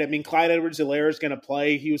just said. I mean, Clyde Edwards-Helaire is going to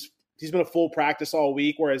play. He's been a full practice all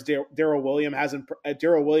week, whereas Darrell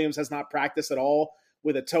Williams has not practiced at all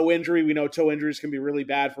with a toe injury. We know toe injuries can be really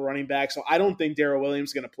bad for running backs, so I don't think Darrell Williams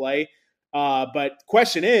is going to play. But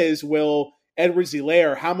question is, will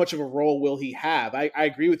Edwards-Helaire, how much of a role will he have? I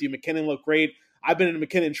agree with you. McKinnon looked great. I've been a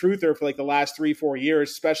McKinnon truther for the last 3-4 years,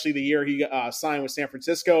 especially the year he signed with San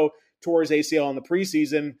Francisco, tore his ACL in the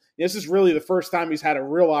preseason. This is really the first time he's had a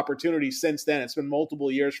real opportunity since then. It's been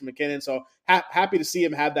multiple years for McKinnon, so happy to see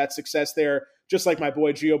him have that success there, just like my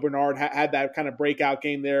boy Gio Bernard had that kind of breakout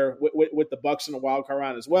game there with the Bucs in the wild card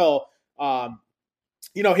round as well.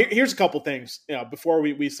 Here's a couple things before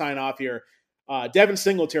we sign off here. Devin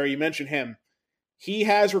Singletary, you mentioned him. He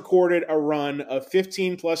has recorded a run of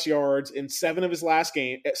 15 plus yards in 7 of his last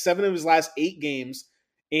 8 games.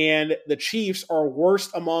 And the Chiefs are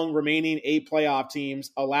worst among remaining 8 playoff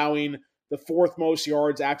teams, allowing the 4th most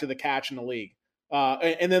yards after the catch in the league.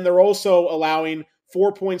 And then they're also allowing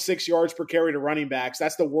 4.6 yards per carry to running backs.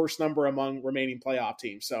 That's the worst number among remaining playoff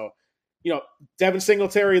teams. So, Devin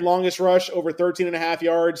Singletary, longest rush, over 13 and a half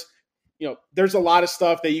yards. There's a lot of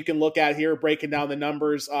stuff that you can look at here, breaking down the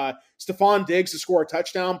numbers. Stephon Diggs to score a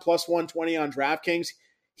touchdown, plus 120 on DraftKings.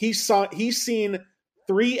 He's seen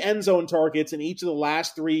 3 end zone targets in each of the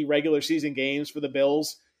last 3 regular season games for the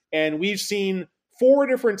Bills. And we've seen 4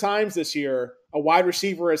 different times this year a wide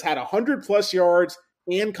receiver has had 100-plus yards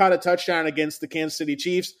and caught a touchdown against the Kansas City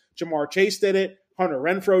Chiefs. Jamar Chase did it. Hunter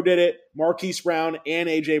Renfrow did it. Marquise Brown and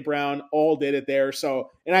A.J. Brown all did it there. So,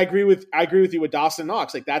 and I agree with you with Dawson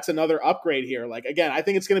Knox. Like, that's another upgrade here. Like, again, I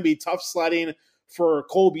think it's going to be tough sledding for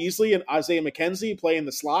Cole Beasley and Isaiah McKenzie playing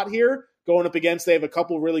the slot here. Going up against, they have a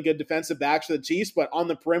couple really good defensive backs for the Chiefs, but on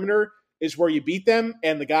the perimeter is where you beat them.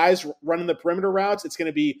 And the guys running the perimeter routes, it's going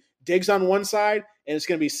to be Diggs on one side, and it's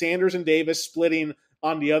going to be Sanders and Davis splitting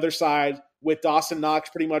on the other side, with Dawson Knox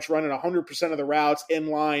pretty much running 100% of the routes in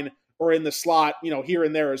line or in the slot, here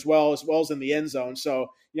and there as well as in the end zone. So,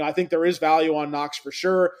 I think there is value on Knox for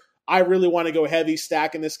sure. I really want to go heavy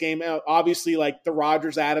stack in this game. Obviously, like the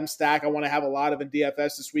Rodgers-Adams stack, I want to have a lot of in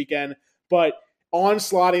DFS this weekend, but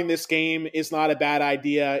onslaughting this game is not a bad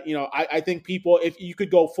idea. I think people, if you could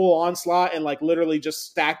go full onslaught and like literally just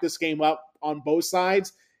stack this game up on both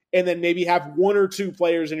sides, and then maybe have 1 or 2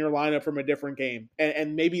 players in your lineup from a different game.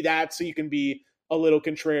 And maybe that's so you can be a little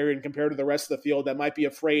contrarian compared to the rest of the field that might be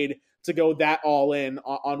afraid to go that all in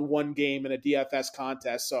on one game in a DFS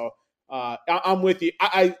contest. So I'm with you.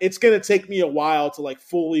 It's going to take me a while to like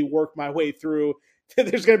fully work my way through.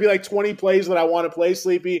 There's going to be like 20 plays that I want to play,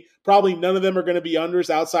 Sleepy. Probably none of them are going to be unders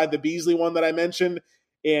outside the Beasley one that I mentioned.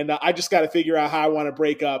 And I just got to figure out how I want to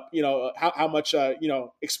break up, how much,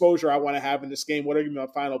 exposure I want to have in this game. What are my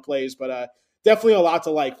final plays? But definitely a lot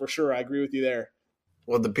to like for sure. I agree with you there.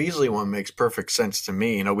 Well, the Beasley one makes perfect sense to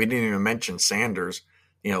me. We didn't even mention Sanders,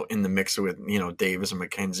 in the mix with, Davis and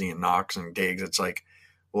McKenzie and Knox and Diggs. It's like,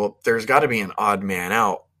 well, there's got to be an odd man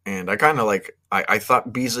out. And I kind of I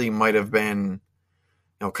thought Beasley might have been,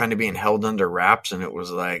 kind of being held under wraps. And it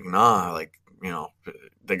was like, nah,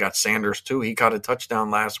 they got Sanders too. He caught a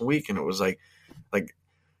touchdown last week, and it was like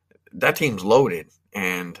that team's loaded.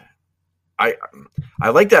 And I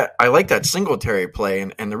like that. I like that Singletary play,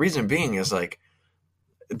 and the reason being is like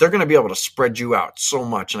they're going to be able to spread you out so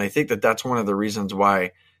much, and I think that's one of the reasons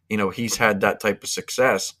why he's had that type of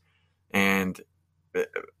success. And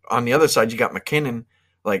on the other side, you got McKinnon.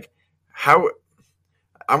 Like, how?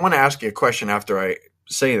 I want to ask you a question after I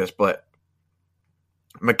say this, but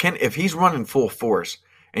McKinnon, if he's running full force,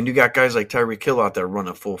 and you got guys like Tyreek Hill out there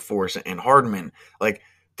running full force, and Hardman, like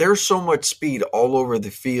there's so much speed all over the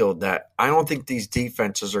field that I don't think these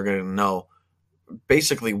defenses are going to know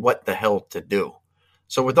basically what the hell to do.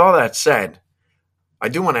 So with all that said, I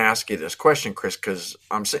do want to ask you this question, Chris, because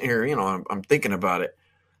I'm sitting here, I'm thinking about it.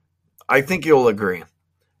 I think you'll agree.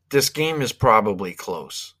 This game is probably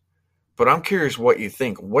close. But I'm curious what you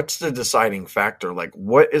think. What's the deciding factor? Like,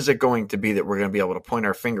 what is it going to be that we're going to be able to point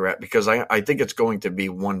our finger at? Because I think it's going to be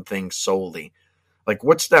one thing solely. Like,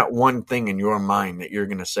 what's that one thing in your mind that you're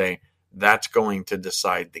going to say that's going to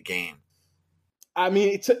decide the game? I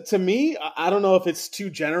mean, to me, I don't know if it's too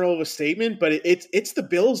general of a statement, but it's the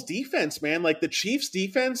Bills' defense, man. Like, the Chiefs'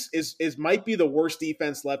 defense is might be the worst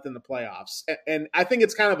defense left in the playoffs, and I think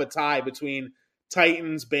it's kind of a tie between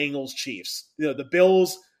Titans, Bengals, Chiefs. The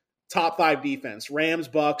Bills, top 5 defense. Rams,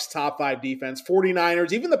 Bucks, top 5 defense.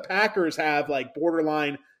 49ers, even the Packers have like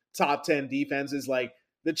borderline top 10 defenses. Like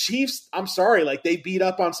the Chiefs, I'm sorry, like they beat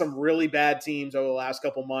up on some really bad teams over the last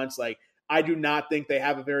couple months. Like I do not think they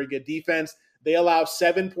have a very good defense. They allow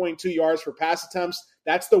 7.2 yards per pass attempts.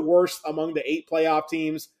 That's the worst among the 8 playoff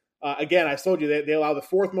teams. Again, I told you they allow the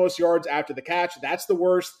 4th most yards after the catch. That's the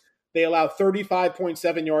worst. They allow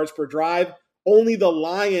 35.7 yards per drive. Only the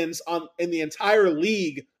Lions in the entire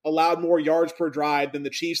league allowed more yards per drive than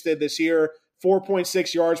the Chiefs did this year.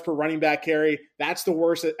 4.6 yards per running back carry. That's the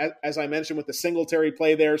worst, as I mentioned, with the Singletary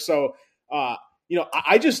play there. So,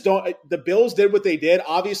 I just don't – the Bills did what they did.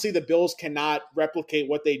 Obviously, the Bills cannot replicate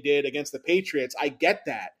what they did against the Patriots. I get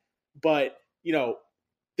that. But,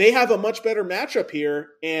 they have a much better matchup here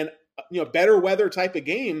and, better weather type of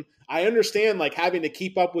game. I understand, like, having to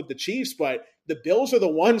keep up with the Chiefs, but the Bills are the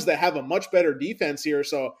ones that have a much better defense here.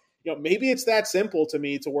 So, maybe it's that simple to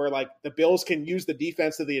me to where, like, the Bills can use the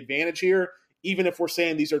defense to the advantage here. even if we're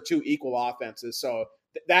saying these are two equal offenses. So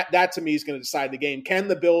that to me is going to decide the game. Can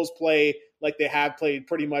the Bills play like they have played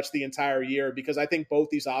pretty much the entire year? Because I think both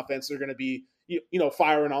these offenses are going to be,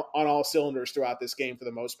 firing on all cylinders throughout this game for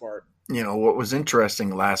the most part. What was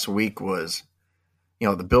interesting last week was,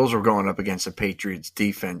 the Bills were going up against the Patriots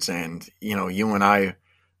defense, and, you and I,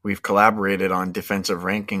 we've collaborated on defensive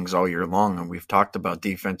rankings all year long, and we've talked about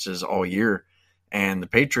defenses all year, and the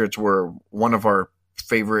Patriots were one of our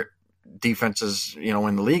favorite defenses,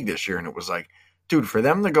 in the league this year, and it was like, dude, for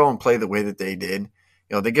them to go and play the way that they did,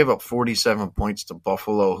 they give up 47 points to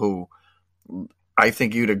Buffalo, who I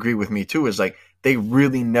think you'd agree with me too, is like they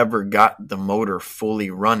really never got the motor fully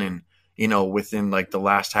running, within like the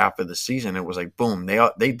last half of the season. It was like, boom,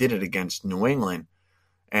 they did it against New England,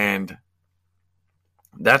 and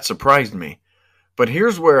that surprised me. But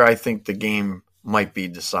here's where I think the game might be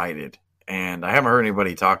decided, and I haven't heard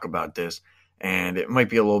anybody talk about this, and it might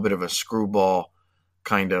be a little bit of a screwball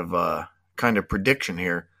kind of prediction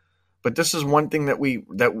here. But this is one thing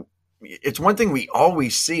it's one thing we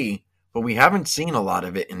always see, but we haven't seen a lot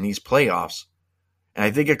of it in these playoffs. And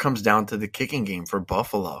I think it comes down to the kicking game for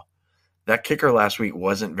Buffalo. That kicker last week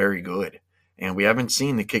wasn't very good. And we haven't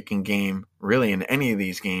seen the kicking game really in any of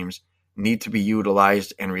these games need to be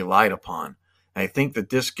utilized and relied upon. And I think that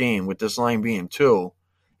this game, with this line being 2,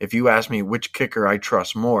 if you ask me which kicker I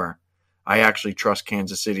trust more, I actually trust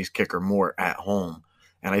Kansas City's kicker more at home.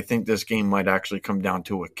 And I think this game might actually come down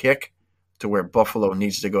to a kick, to where Buffalo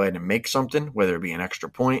needs to go ahead and make something, whether it be an extra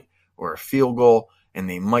point or a field goal, and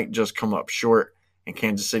they might just come up short, and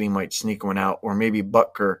Kansas City might sneak one out, or maybe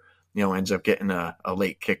Butker, ends up getting a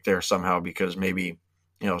late kick there somehow, because maybe,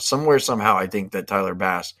 somehow I think that Tyler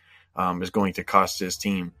Bass is going to cost his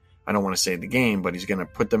team, I don't want to say the game, but he's going to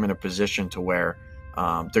put them in a position to where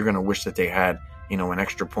they're going to wish that they had, an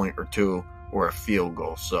extra point or 2 or a field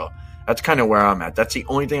goal. So that's kind of where I'm at. That's the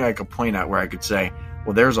only thing I could point at where I could say,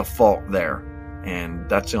 well, there's a fault there. And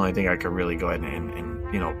that's the only thing I could really go ahead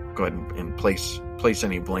and place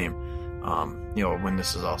any blame, when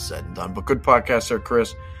this is all said and done. But good podcast there,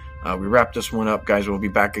 Chris. We wrap this one up, guys. We'll be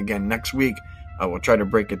back again next week. We'll try to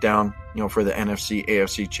break it down, for the NFC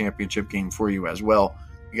AFC Championship game for you as well.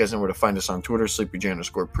 You guys know where to find us on Twitter,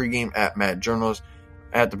 SleepyJ_pregame, at Mad Journalist,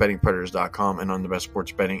 at thebettingpredators.com, and on the best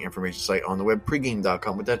sports betting information site on the web,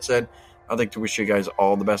 pregame.com. With that said, I'd like to wish you guys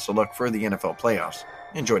all the best of luck for the NFL playoffs.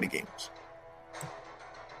 Enjoy the games.